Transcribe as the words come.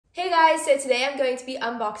guys, so today I'm going to be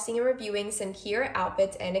unboxing and reviewing some Kira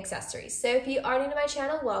outfits and accessories. So if you are new to my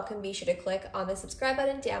channel, welcome. Be sure to click on the subscribe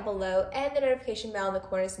button down below and the notification bell in the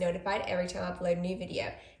corner is notified every time I upload a new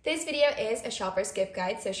video. This video is a shopper's gift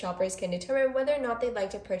guide, so shoppers can determine whether or not they'd like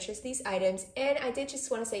to purchase these items. And I did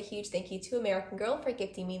just want to say a huge thank you to American Girl for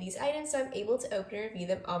gifting me these items so I'm able to open and review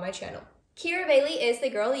them on my channel. Kira Bailey is the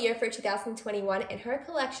Girl of the Year for 2021 and her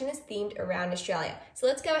collection is themed around Australia. So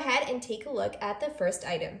let's go ahead and take a look at the first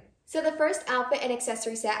item. So the first outfit and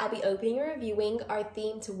accessory set I'll be opening and reviewing are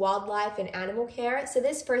themed to wildlife and animal care. So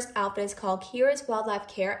this first outfit is called Kira's Wildlife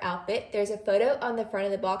Care Outfit. There's a photo on the front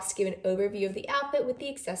of the box to give an overview of the outfit with the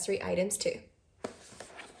accessory items too.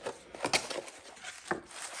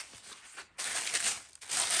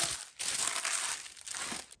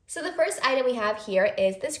 So the first item we have here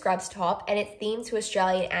is the scrubs top, and it's themed to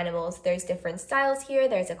Australian animals. There's different styles here.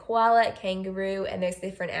 There's a koala, a kangaroo, and there's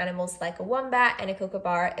different animals like a wombat and a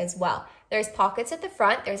kookaburra as well. There's pockets at the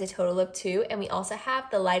front. There's a total of 2, and we also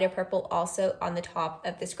have the lighter purple also on the top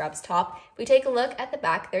of the scrubs top. If we take a look at the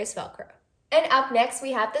back, there's Velcro. And up next,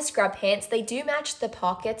 we have the scrub pants. They do match the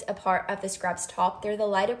pockets a part of the scrubs top. They're the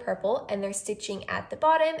lighter purple, and there's stitching at the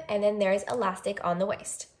bottom, and then there's elastic on the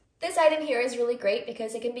waist. This item here is really great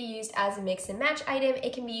because it can be used as a mix and match item.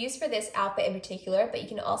 It can be used for this outfit in particular, but you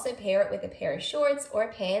can also pair it with a pair of shorts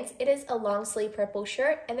or pants. It is a long sleeve purple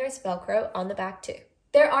shirt and there's Velcro on the back too.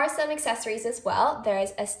 There are some accessories as well. There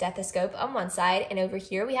is a stethoscope on one side, and over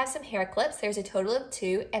here we have some hair clips. There's a total of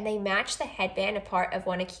 2, and they match the headband, a part of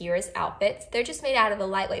one of Kira's outfits. They're just made out of a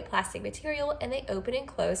lightweight plastic material and they open and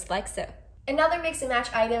close like so. Another mix and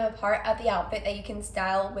match item, a part of the outfit that you can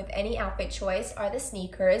style with any outfit choice, are the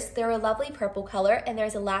sneakers. They're a lovely purple color and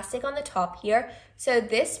there's elastic on the top here. So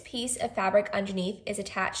this piece of fabric underneath is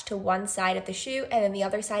attached to one side of the shoe and then the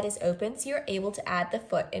other side is open, so you're able to add the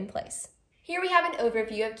foot in place. Here we have an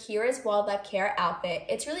overview of Kira's Wildlife Care outfit.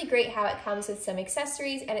 It's really great how it comes with some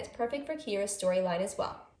accessories and it's perfect for Kira's storyline as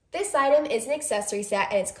well. This item is an accessory set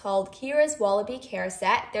and it's called Kira's Wallaby Care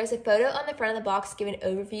Set. There's a photo on the front of the box giving an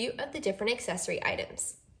overview of the different accessory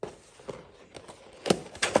items.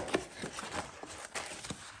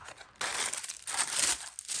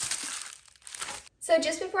 So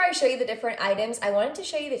just before I show you the different items, I wanted to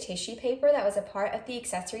show you the tissue paper that was a part of the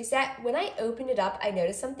accessory set. When I opened it up, I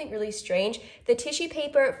noticed something really strange. The tissue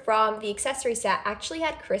paper from the accessory set actually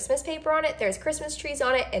had Christmas paper on it. There's Christmas trees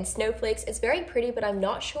on it and snowflakes. It's very pretty, but I'm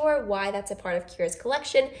not sure why that's a part of Kira's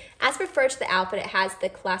collection. As referred to the outfit, it has the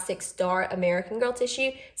classic star American Girl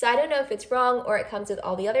tissue, so I don't know if it's wrong or it comes with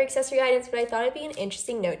all the other accessory items, but I thought it'd be an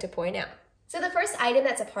interesting note to point out. So the first item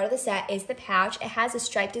that's a part of the set is the pouch. It has a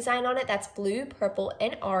stripe design on it that's blue, purple,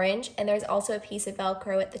 and orange, and there's also a piece of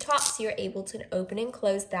Velcro at the top, so you're able to open and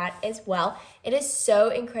close that as well. It is so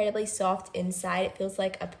incredibly soft inside. It feels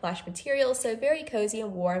like a plush material, so very cozy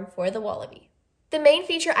and warm for the Wallaby. The main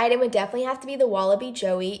feature item would definitely have to be the Wallaby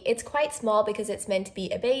Joey. It's quite small because it's meant to be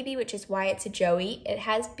a baby, which is why it's a Joey. It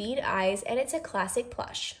has bead eyes, and it's a classic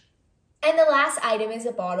plush. And the last item is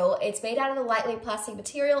a bottle. It's made out of the lightweight plastic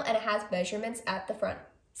material and it has measurements at the front.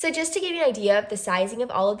 So just to give you an idea of the sizing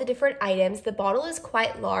of all of the different items, the bottle is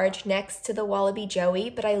quite large next to the Wallaby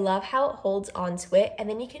Joey, but I love how it holds onto it, and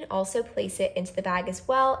then you can also place it into the bag as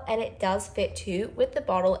well, and it does fit too with the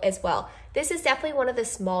bottle as well. This is definitely one of the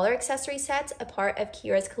smaller accessory sets, a part of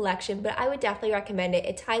Kira's collection, but I would definitely recommend it.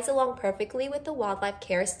 It ties along perfectly with the wildlife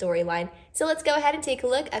care storyline. So let's go ahead and take a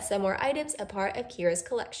look at some more items, a part of Kira's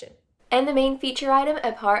collection. And the main feature item,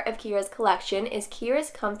 a part of Kira's collection, is Kira's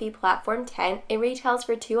Comfy Platform Tent. It retails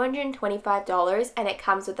for $225 and it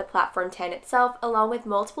comes with the platform tent itself along with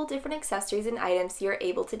multiple different accessories and items so you're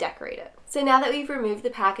able to decorate it. So now that we've removed the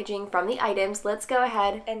packaging from the items, let's go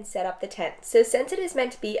ahead and set up the tent. So since it is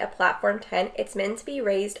meant to be a platform tent, it's meant to be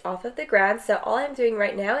raised off of the ground, so all I'm doing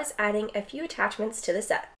right now is adding a few attachments to the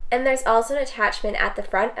set. And there's also an attachment at the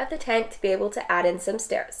front of the tent to be able to add in some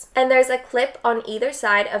stairs. And there's a clip on either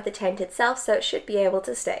side of the tent itself, so it should be able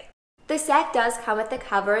to stay. The set does come with a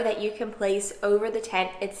cover that you can place over the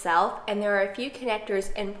tent itself, and there are a few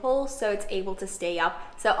connectors and pulls so it's able to stay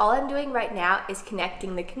up. So all I'm doing right now is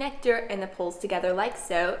connecting the connector and the pulls together like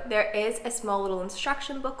so. There is a small little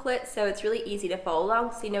instruction booklet, so it's really easy to follow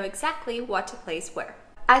along so you know exactly what to place where.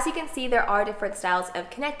 As you can see, there are different styles of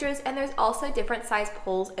connectors and there's also different size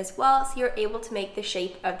poles as well, so you're able to make the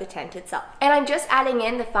shape of the tent itself. And I'm just adding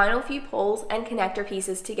in the final few poles and connector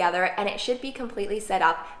pieces together and it should be completely set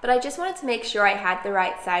up, but I just wanted to make sure I had the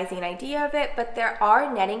right sizing and idea of it, but there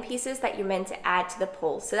are netting pieces that you're meant to add to the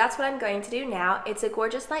poles. So that's what I'm going to do now. It's a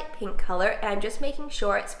gorgeous light pink color and I'm just making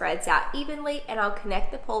sure it spreads out evenly, and I'll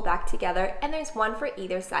connect the pole back together and there's one for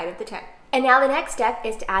either side of the tent. And now the next step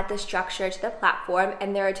is to add the structure to the platform,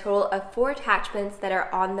 and there are a total of 4 attachments that are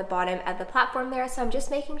on the bottom of the platform there, so I'm just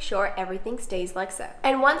making sure everything stays like so.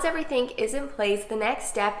 And once everything is in place, the next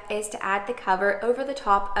step is to add the cover over the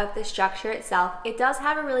top of the structure itself. It does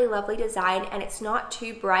have a really lovely design and it's not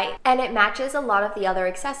too bright, and it matches a lot of the other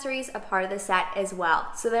accessories a part of the set as well.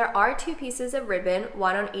 So there are 2 pieces of ribbon,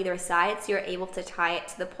 one on either side, so you're able to tie it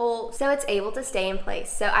to the pole so it's able to stay in place.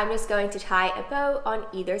 So I'm just going to tie a bow on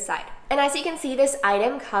either side. And as you can see, this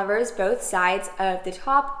item covers both sides of the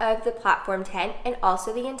top of the platform tent and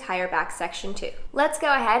also the entire back section too. Let's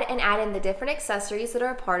go ahead and add in the different accessories that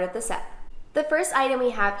are a part of the set. The first item we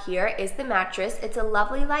have here is the mattress. It's a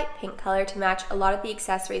lovely light pink color to match a lot of the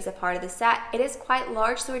accessories a part of the set. It is quite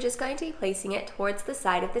large, so we're just going to be placing it towards the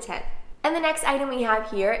side of the tent. And the next item we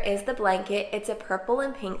have here is the blanket. It's a purple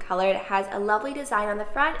and pink color. It has a lovely design on the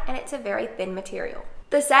front and it's a very thin material.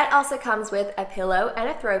 The set also comes with a pillow and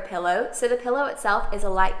a throw pillow. So the pillow itself is a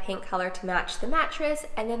light pink color to match the mattress,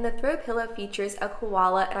 and then the throw pillow features a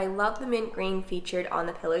koala, and I love the mint green featured on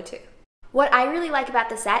the pillow too. What I really like about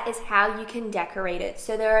the set is how you can decorate it.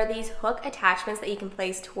 So there are these hook attachments that you can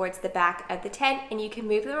place towards the back of the tent, and you can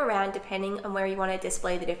move them around depending on where you want to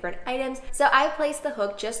display the different items. So I placed the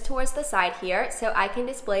hook just towards the side here so I can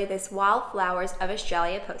display this Wildflowers of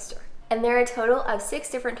Australia poster. And there are a total of 6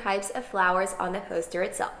 different types of flowers on the poster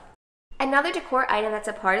itself. Another decor item that's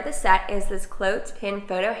a part of the set is this clothespin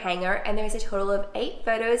photo hanger, and there's a total of 8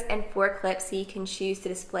 photos and 4 clips, so you can choose to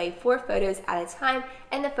display 4 photos at a time,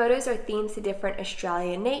 and the photos are themed to different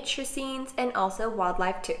Australian nature scenes and also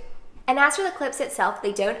wildlife too. And as for the clips itself,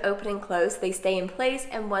 they don't open and close, they stay in place,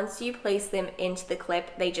 and once you place them into the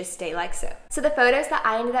clip, they just stay like so. So the photos that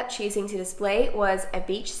I ended up choosing to display was a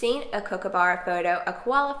beach scene, a kookaburra photo, a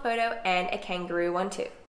koala photo, and a kangaroo one too.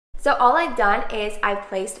 So all I've done is I've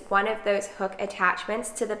placed one of those hook attachments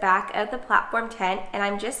to the back of the platform tent, and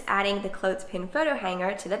I'm just adding the clothespin photo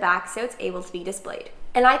hanger to the back so it's able to be displayed.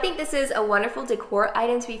 And I think this is a wonderful decor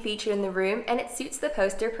item to be featured in the room, and it suits the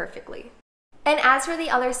poster perfectly. And as for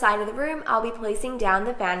the other side of the room, I'll be placing down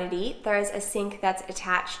the vanity. There is a sink that's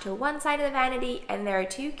attached to one side of the vanity, and there are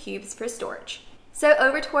 2 cubes for storage. So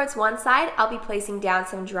over towards one side, I'll be placing down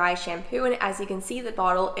some dry shampoo, and as you can see, the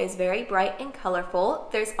bottle is very bright and colorful.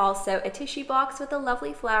 There's also a tissue box with a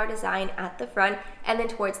lovely flower design at the front, and then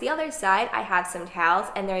towards the other side, I have some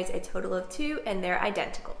towels, and there's a total of 2, and they're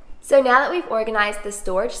identical. So now that we've organized the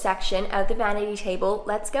storage section of the vanity table,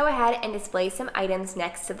 let's go ahead and display some items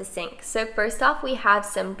next to the sink. So first off, we have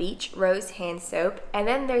some Beach Rose hand soap, and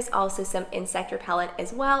then there's also some insect repellent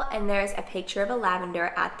as well, and there's a picture of a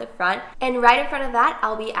lavender at the front. And right in front of that,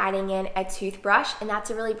 I'll be adding in a toothbrush, and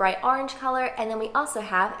that's a really bright orange color, and then we also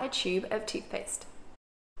have a tube of toothpaste.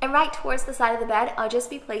 And right towards the side of the bed, I'll just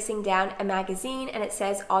be placing down a magazine, and it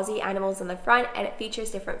says Aussie Animals on the front, and it features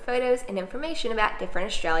different photos and information about different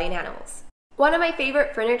Australian animals. One of my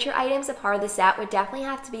favorite furniture items a part of the set would definitely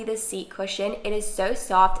have to be this seat cushion. It is so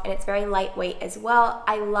soft and it's very lightweight as well.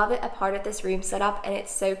 I love it a part of this room setup, and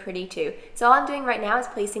it's so pretty too. So all I'm doing right now is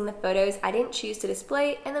placing the photos I didn't choose to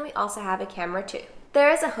display, and then we also have a camera too.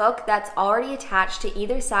 There is a hook that's already attached to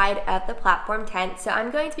either side of the platform tent, so I'm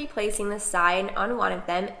going to be placing the sign on one of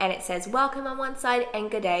them, and it says welcome on one side and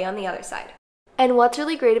good day on the other side. And what's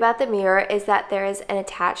really great about the mirror is that there is an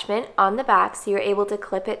attachment on the back, so you're able to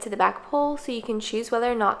clip it to the back pole so you can choose whether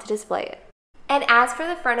or not to display it. And as for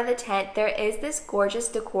the front of the tent, there is this gorgeous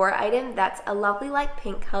decor item that's a lovely light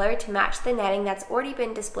pink color to match the netting that's already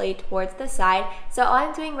been displayed towards the side. So all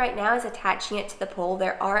I'm doing right now is attaching it to the pole.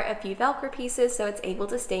 There are a few Velcro pieces so it's able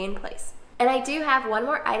to stay in place. And I do have one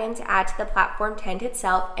more item to add to the platform tent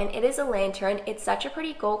itself, and it is a lantern. It's such a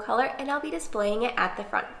pretty gold color, and I'll be displaying it at the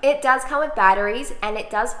front. It does come with batteries, and it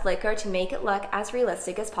does flicker to make it look as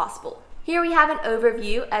realistic as possible. Here we have an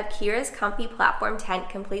overview of Kira's comfy platform tent,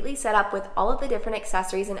 completely set up with all of the different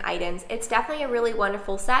accessories and items. It's definitely a really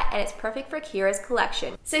wonderful set, and it's perfect for Kira's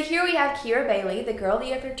collection. So here we have Kira Bailey, the Girl of the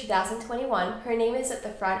Year for 2021. Her name is at the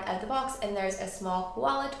front of the box, and there's a small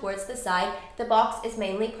koala towards the side. The box is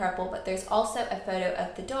mainly purple, but there's also a photo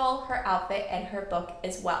of the doll, her outfit, and her book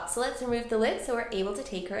as well. So let's remove the lid so we're able to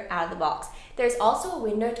take her out of the box. There's also a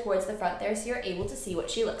window towards the front there, so you're able to see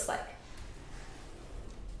what she looks like.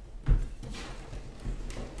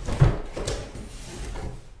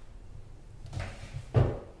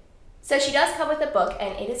 So she does come with a book,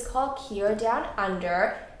 and it is called Kira Down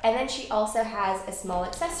Under, and then she also has a small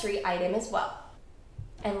accessory item as well.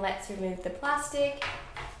 And let's remove the plastic,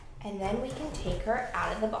 and then we can take her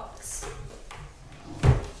out of the box.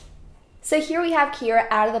 So here we have Kira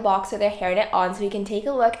out of the box with her hairnet on, so we can take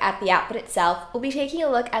a look at the outfit itself. We'll be taking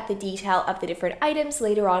a look at the detail of the different items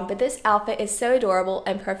later on, but this outfit is so adorable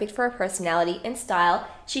and perfect for her personality and style.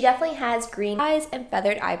 She definitely has green eyes and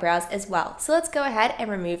feathered eyebrows as well. So let's go ahead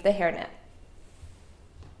and remove the hairnet.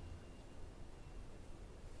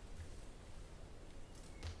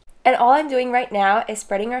 And all I'm doing right now is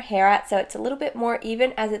spreading her hair out so it's a little bit more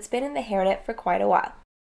even, as it's been in the hairnet for quite a while.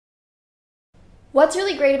 What's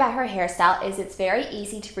really great about her hairstyle is it's very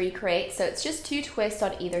easy to recreate, so it's just 2 twists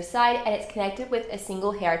on either side and it's connected with a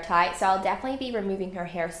single hair tie, so I'll definitely be removing her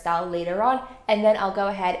hairstyle later on, and then I'll go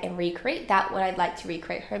ahead and recreate that when I'd like to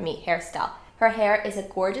recreate her meat hairstyle. Her hair is a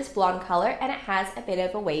gorgeous blonde color and it has a bit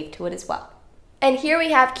of a wave to it as well. And here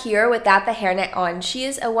we have Kira without the hairnet on. She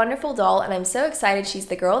is a wonderful doll and I'm so excited she's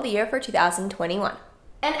the girl of the year for 2021.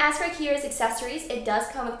 And as for Kira's accessories, it does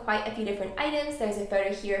come with quite a few different items. There's a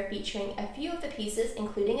photo here featuring a few of the pieces,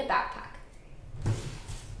 including a backpack.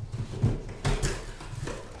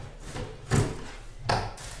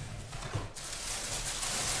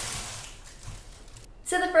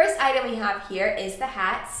 So the first item we have here is the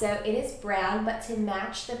hat. So it is brown, but to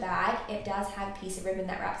match the bag, it does have a piece of ribbon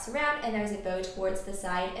that wraps around, and there's a bow towards the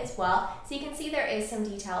side as well. So you can see there is some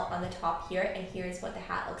detail on the top here, and here's what the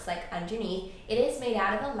hat looks like underneath. It is made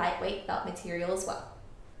out of a lightweight felt material as well.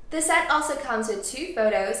 The set also comes with 2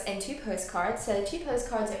 photos and 2 postcards. So the 2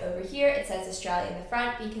 postcards are over here. It says Australia in the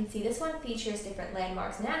front, but you can see this one features different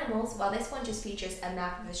landmarks and animals, while this one just features a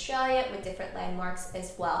map of Australia with different landmarks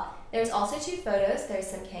as well. There's also 2 photos. There's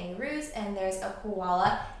some kangaroos and there's a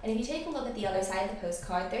koala. And if you take a look at the other side of the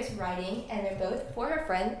postcard, there's writing, and they're both for her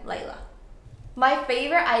friend Layla. My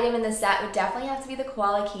favorite item in the set would definitely have to be the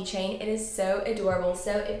koala keychain. It is so adorable.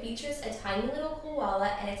 So it features a tiny little koala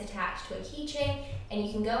and it's attached to a keychain, and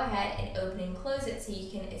you can go ahead and open and close it so you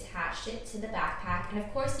can attach it to the backpack. And of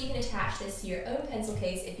course you can attach this to your own pencil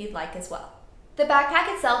case if you'd like as well. The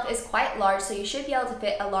backpack itself is quite large, so you should be able to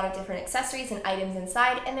fit a lot of different accessories and items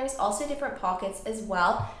inside, and there's also different pockets as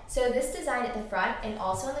well. So this design at the front and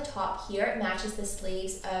also on the top here matches the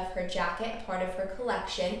sleeves of her jacket, a part of her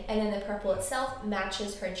collection, and then the purple itself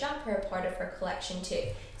matches her jumper, a part of her collection too.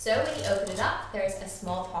 So when you open it up, there's a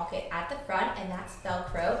small pocket at the front, and that's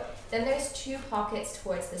Velcro. Then there's 2 pockets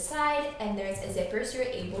towards the side, and there's a zipper so you're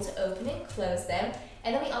able to open and close them.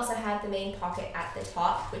 And then we also have the main pocket at the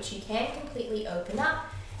top, which you can completely open up,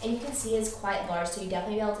 and you can see is quite large, so you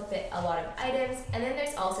definitely be able to fit a lot of items. And then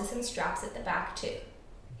there's also some straps at the back too.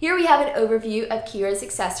 Here we have an overview of Kira's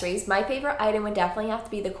accessories. My favorite item would definitely have to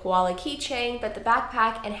be the koala keychain, but the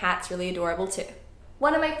backpack and hat's really adorable too.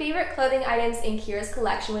 One of my favorite clothing items in Kira's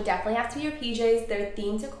collection would definitely have to be her PJs. They're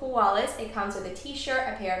themed to koalas. It comes with a t-shirt,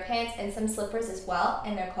 a pair of pants, and some slippers as well,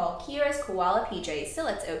 and they're called Kira's Koala PJs. So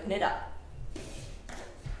let's open it up.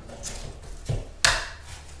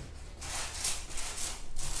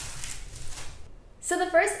 So the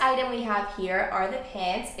first item we have here are the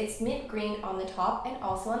pants. It's mint green on the top and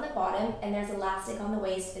also on the bottom, and there's elastic on the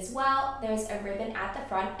waist as well. There's a ribbon at the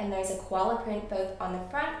front, and there's a koala print both on the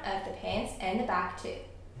front of the pants and the back too.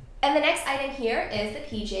 And the next item here is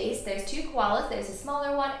the PJs. There's 2 koalas. There's a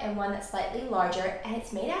smaller one and one that's slightly larger, and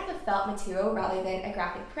it's made out of felt material rather than a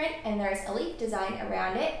graphic print, and there's a leaf design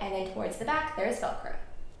around it, and then towards the back there's Velcro.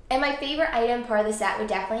 And my favorite item part of the set would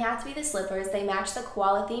definitely have to be the slippers. They match the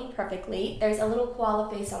koala theme perfectly. There's a little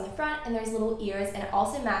koala face on the front, and there's little ears, and it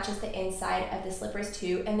also matches the inside of the slippers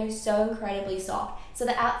too, and they're so incredibly soft. So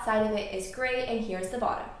the outside of it is gray, and here's the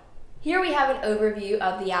bottom. Here we have an overview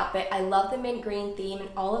of the outfit. I love the mint green theme, and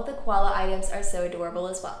all of the koala items are so adorable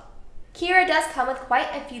as well. Kira does come with quite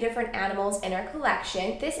a few different animals in her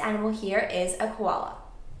collection. This animal here is a koala.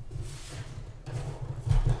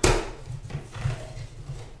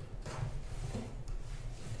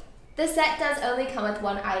 The set does only come with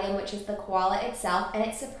 1 item, which is the koala itself, and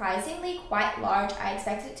it's surprisingly quite large. I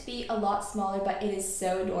expected it to be a lot smaller, but it is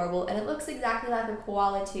so adorable, and it looks exactly like a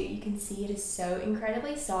koala too. You can see it is so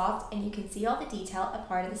incredibly soft, and you can see all the detail a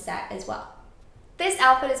part of the set as well. This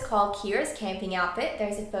outfit is called Kira's camping outfit.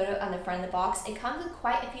 There's a photo on the front of the box. It comes with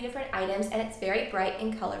quite a few different items, and it's very bright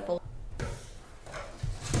and colorful.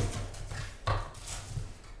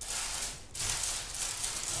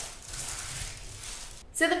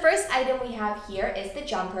 So the first item we have here is the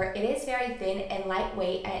jumper. It is very thin and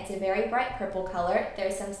lightweight, and it's a very bright purple color.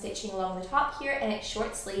 There's some stitching along the top here, and it's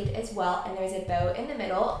short sleeved as well, and there's a bow in the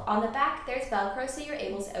middle. On the back there's Velcro so you're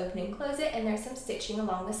able to open and close it, and there's some stitching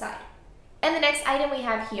along the side. And the next item we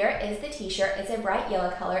have here is the t-shirt. It's a bright yellow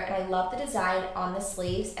color and I love the design on the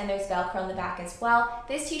sleeves, and there's Velcro on the back as well.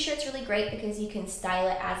 This t-shirt's really great because you can style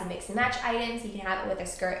it as a mix and match item. So you can have it with a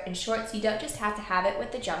skirt and shorts. You don't just have to have it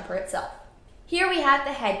with the jumper itself. Here we have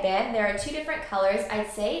the headband. There are two different colors. I'd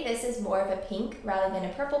say this is more of a pink rather than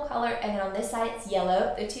a purple color, and then on this side it's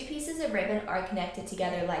yellow. The two pieces of ribbon are connected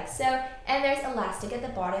together like so, and there's elastic at the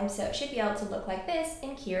bottom, so it should be able to look like this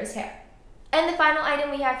in Kira's hair. And the final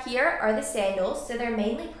item we have here are the sandals. So they're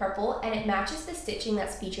mainly purple and it matches the stitching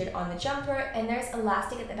that's featured on the jumper, and there's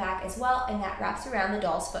elastic at the back as well, and that wraps around the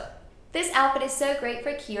doll's foot. This outfit is so great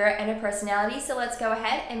for Kira and her personality, so let's go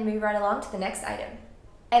ahead and move right along to the next item.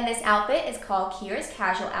 And this outfit is called Kira's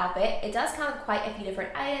casual outfit. It does come with quite a few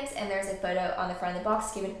different items, and there's a photo on the front of the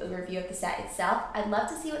box to give an overview of the set itself. I'd love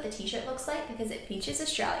to see what the t-shirt looks like because it features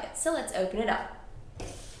Australia, so let's open it up.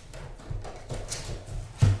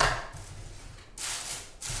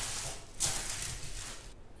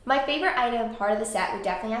 My favorite item part of the set would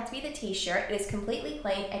definitely have to be the t-shirt. It is completely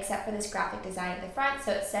plain except for this graphic design at the front.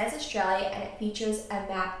 So it says Australia and it features a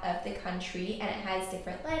map of the country and it has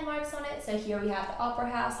different landmarks on it. So here we have the Opera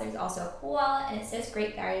House, there's also a koala, and it says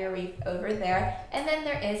Great Barrier Reef over there. And then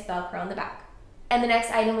there is Velcro on the back. And the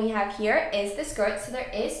next item we have here is the skirt. So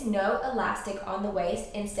there is no elastic on the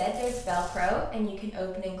waist. Instead, there's Velcro, and you can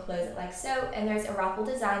open and close it like so. And there's a ruffle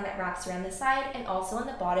design that wraps around the side, and also on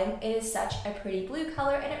the bottom, it is such a pretty blue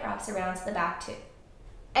color, and it wraps around to the back too.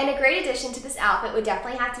 And a great addition to this outfit would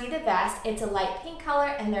definitely have to be the vest. It's a light pink color,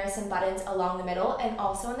 and there are some buttons along the middle, and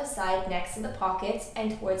also on the side next to the pockets,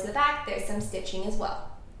 and towards the back, there's some stitching as well.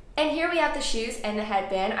 And here we have the shoes and the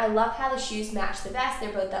headband. I love how the shoes match the vest.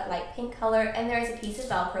 They're both that light pink color, and there is a piece of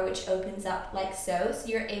Velcro which opens up like so, so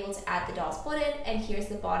you're able to add the doll's foot in, and here's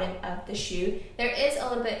the bottom of the shoe. There is a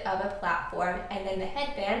little bit of a platform, and then the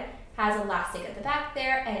headband has elastic at the back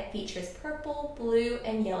there, and it features purple, blue,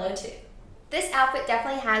 and yellow too. This outfit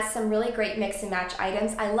definitely has some really great mix and match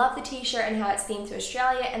items. I love the t-shirt and how it's themed to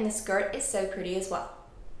Australia, and the skirt is so pretty as well.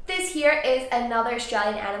 This here is another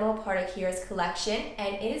Australian animal part of Kira's collection,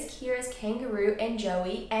 and it is Kira's kangaroo and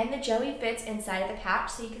Joey, and the Joey fits inside of the pouch,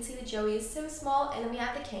 so you can see the Joey is so small, and then we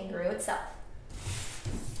have the kangaroo itself.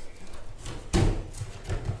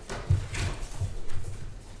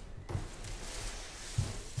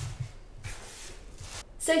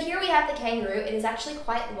 So here we have the kangaroo. It is actually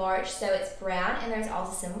quite large, so it's brown, and there's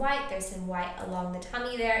also some white. There's some white along the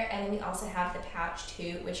tummy there, and then we also have the pouch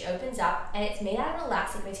too, which opens up, and it's made out of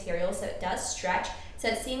elastic material, so it does stretch. So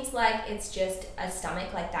it seems like it's just a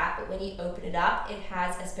stomach like that, but when you open it up, it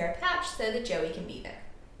has a spare pouch so the Joey can be there.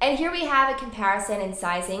 And here we have a comparison in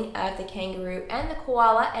sizing of the kangaroo and the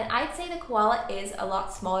koala, and I'd say the koala is a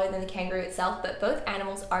lot smaller than the kangaroo itself, but both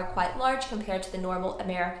animals are quite large compared to the normal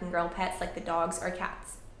American girl pets like the dogs or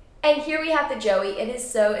cats. And here we have the Joey. It is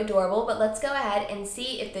so adorable, but let's go ahead and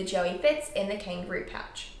see if the Joey fits in the kangaroo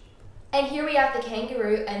pouch. And here we have the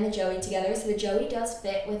kangaroo and the Joey together. So the Joey does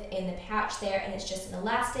fit within the pouch there, and it's just an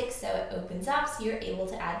elastic, so it opens up, so you're able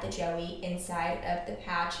to add the Joey inside of the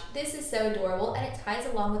pouch. This is so adorable, and it ties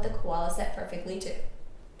along with the koala set perfectly too.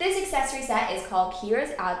 This accessory set is called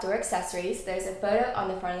Kira's Outdoor Accessories. There's a photo on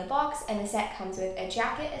the front of the box, and the set comes with a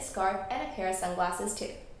jacket, a scarf, and a pair of sunglasses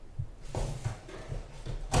too.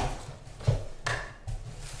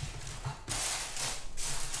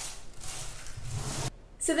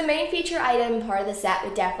 So the main feature item part of the set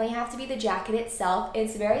would definitely have to be the jacket itself.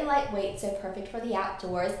 It's very lightweight, so perfect for the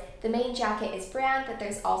outdoors. The main jacket is brown, but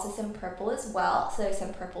there's also some purple as well. So there's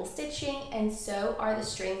some purple stitching, and so are the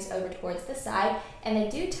strings over towards the side. And they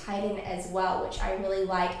do tighten as well, which I really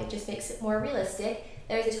like. It just makes it more realistic.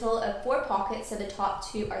 There's a total of 4 pockets, so the top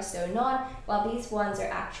 2 are sewn on, while these ones are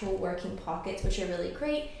actual working pockets, which are really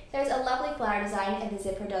great. There's a lovely flower design, and the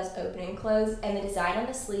zipper does open and close, and the design on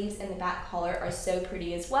the sleeves and the back collar are so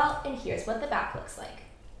pretty as well, and here's what the back looks like.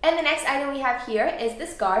 And the next item we have here is the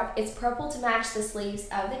scarf. It's purple to match the sleeves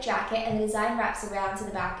of the jacket, and the design wraps around to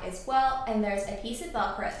the back as well, and there's a piece of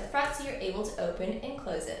Velcro at the front, so you're able to open and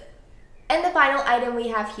close it. And the final item we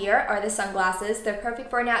have here are the sunglasses. They're perfect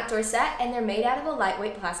for an outdoor set, and they're made out of a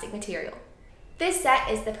lightweight plastic material. This set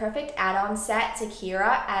is the perfect add-on set to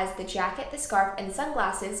Kira, as the jacket, the scarf, and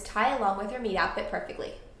sunglasses tie along with her meet outfit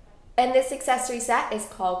perfectly. And this accessory set is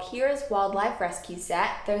called Kira's Wildlife Rescue Set.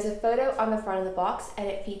 There's a photo on the front of the box, and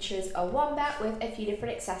it features a wombat with a few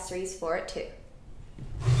different accessories for it too.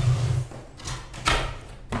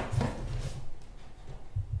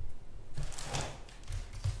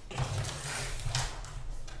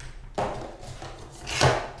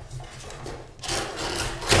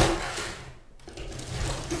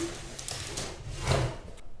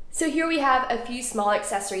 So here we have a few small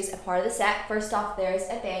accessories a part of the set. First off, there's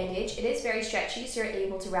a bandage. It is very stretchy, so you're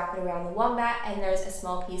able to wrap it around the wombat, and there's a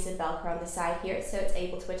small piece of Velcro on the side here, so it's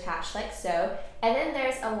able to attach like so. And then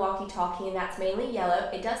there's a walkie-talkie, and that's mainly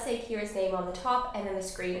yellow. It does say Kira's name on the top, and then the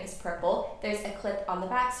screen is purple. There's a clip on the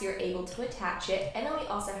back, so you're able to attach it. And then we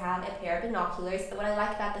also have a pair of binoculars. And what I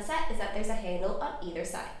like about the set is that there's a handle on either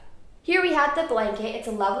side. Here we have the blanket. It's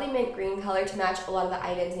a lovely mint green color to match a lot of the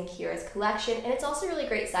items in Kira's collection, and it's also really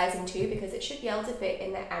great sizing too because it should be able to fit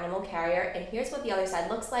in the animal carrier. And here's what the other side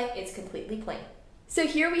looks like. It's completely plain. So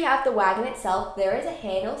here we have the wagon itself. There is a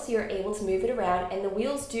handle, so you're able to move it around, and the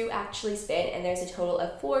wheels do actually spin, and there's a total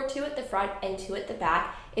of 4, 2 at the front and 2 at the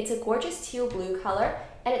back. It's a gorgeous teal blue color,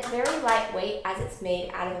 and it's very lightweight as it's made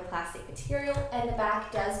out of a plastic material, and the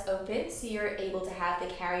back does open, so you're able to have the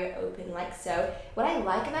carrier open like so. What I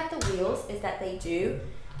like about the wheels is that they do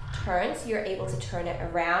turn, so you're able to turn it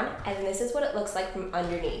around, and then this is what it looks like from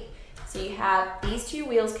underneath. So you have these 2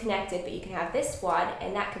 wheels connected, but you can have this one,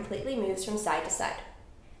 and that completely moves from side to side.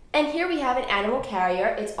 And here we have an animal carrier.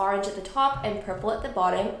 It's orange at the top and purple at the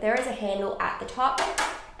bottom. There is a handle at the top,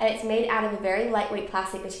 and it's made out of a very lightweight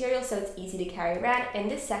plastic material, so it's easy to carry around,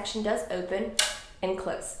 and this section does open and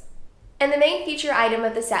close. And the main feature item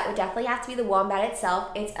of the set would definitely have to be the wombat itself.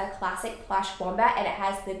 It's a classic plush wombat, and it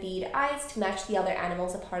has the bead eyes to match the other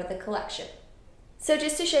animals a part of the collection. So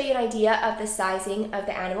just to show you an idea of the sizing of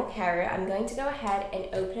the animal carrier, I'm going to go ahead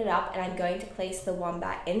and open it up, and I'm going to place the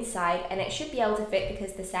wombat inside, and it should be able to fit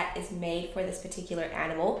because the set is made for this particular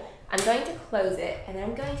animal. I'm going to close it, and then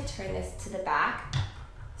I'm going to turn this to the back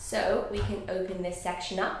so we can open this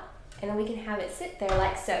section up, and then we can have it sit there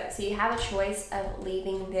like so. So you have a choice of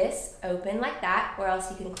leaving this open like that, or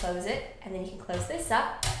else you can close it, and then you can close this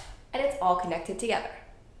up, and it's all connected together.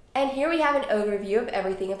 And here we have an overview of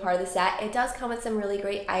everything a part of the set. It does come with some really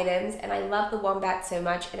great items, and I love the wombat so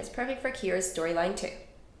much, and it's perfect for Kira's storyline too.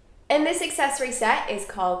 And this accessory set is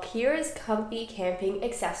called Kira's Comfy Camping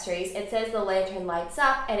Accessories. It says the lantern lights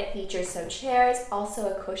up, and it features some chairs, also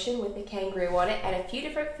a cushion with a kangaroo on it, and a few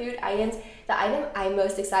different food items. The item I'm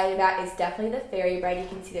most excited about is definitely the fairy bread. You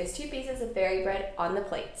can see those 2 pieces of fairy bread on the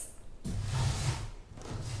plates.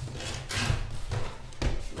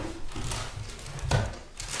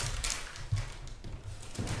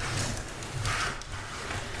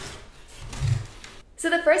 So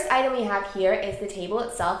the first item we have here is the table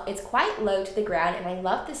itself. It's quite low to the ground, and I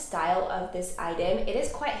love the style of this item. It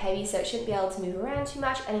is quite heavy, so it shouldn't be able to move around too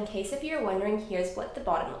much, and in case if you're wondering, here's what the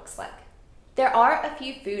bottom looks like. There are a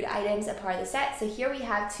few food items a part of the set, so here we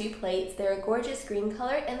have 2 plates. They're a gorgeous green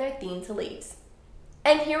color, and they're themed to leaves.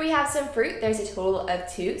 And here we have some fruit. There's a total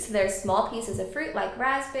of 2, so there's small pieces of fruit like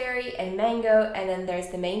raspberry and mango, and then there's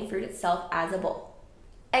the main fruit itself as a bowl.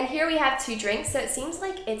 And here we have 2 drinks, so it seems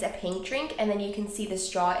like it's a pink drink, and then you can see the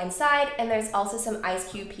straw inside, and there's also some ice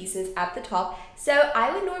cube pieces at the top. So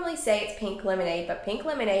I would normally say it's pink lemonade, but pink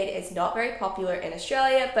lemonade is not very popular in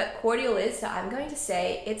Australia, but cordial is, so I'm going to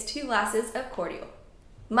say it's 2 glasses of cordial.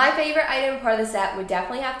 My favorite item part of the set would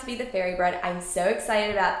definitely have to be the fairy bread. I'm so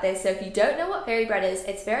excited about this. So if you don't know what fairy bread is,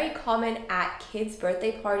 it's very common at kids'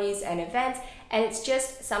 birthday parties and events, and it's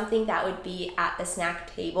just something that would be at the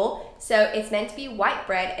snack table. So it's meant to be white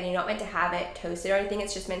bread, and you're not meant to have it toasted or anything.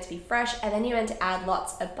 It's just meant to be fresh, and then you're meant to add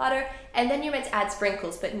lots of butter, and then you're meant to add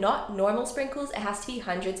sprinkles, but not normal sprinkles. It has to be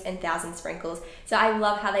hundreds and thousands sprinkles. So I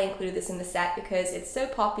love how they included this in the set because it's so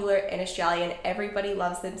popular in Australia and everybody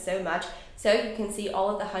loves them so much. So you can see all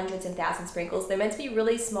of the hundreds and thousands sprinkles. They're meant to be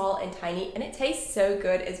really small and tiny, and it tastes so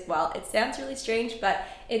good as well. It sounds really strange, but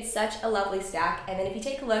it's such a lovely stack. And then if you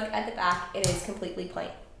take a look at the back, it is completely plain.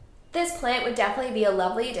 This plant would definitely be a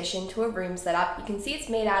lovely addition to a room setup. You can see it's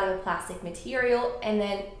made out of a plastic material, and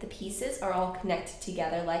then the pieces are all connected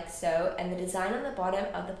together like so, and the design on the bottom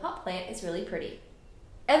of the pot plant is really pretty.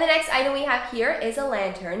 And the next item we have here is a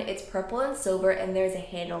lantern. It's purple and silver, and there's a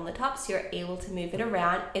handle on the top so you're able to move it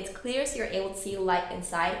around. It's clear so you're able to see light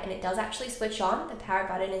inside, and it does actually switch on. The power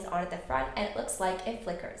button is on at the front, and it looks like it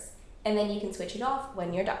flickers. And then you can switch it off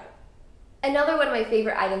when you're done. Another one of my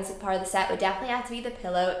favorite items as part of the set would definitely have to be the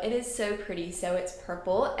pillow. It is so pretty, so it's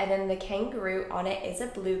purple, and then the kangaroo on it is a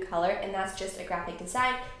blue color, and that's just a graphic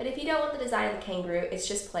design. But if you don't want the design of the kangaroo, it's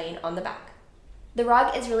just plain on the back. The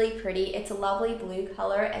rug is really pretty. It's a lovely blue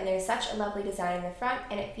color, and there's such a lovely design in the front,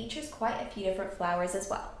 and it features quite a few different flowers as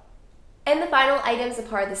well. And the final items a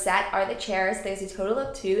part of the set are the chairs. There's a total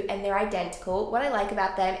of 2, and they're identical. What I like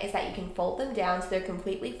about them is that you can fold them down so they're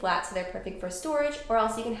completely flat, so they're perfect for storage, or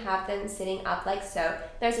else you can have them sitting up like so.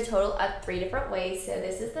 There's a total of 3 different ways, so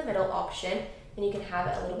this is the middle option. And you can have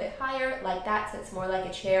it a little bit higher like that, so it's more like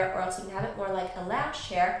a chair, or else you can have it more like a lounge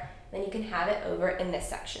chair. then you can have it over in this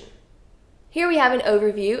section. Here we have an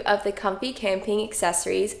overview of the comfy camping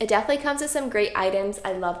accessories. It definitely comes with some great items.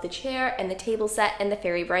 I love the chair and the table set and the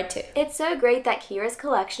fairy bread too. It's so great that Kira's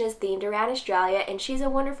collection is themed around Australia, and she's a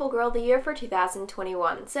wonderful girl of the year for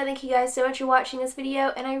 2021. So thank you guys so much for watching this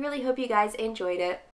video, and I really hope you guys enjoyed it.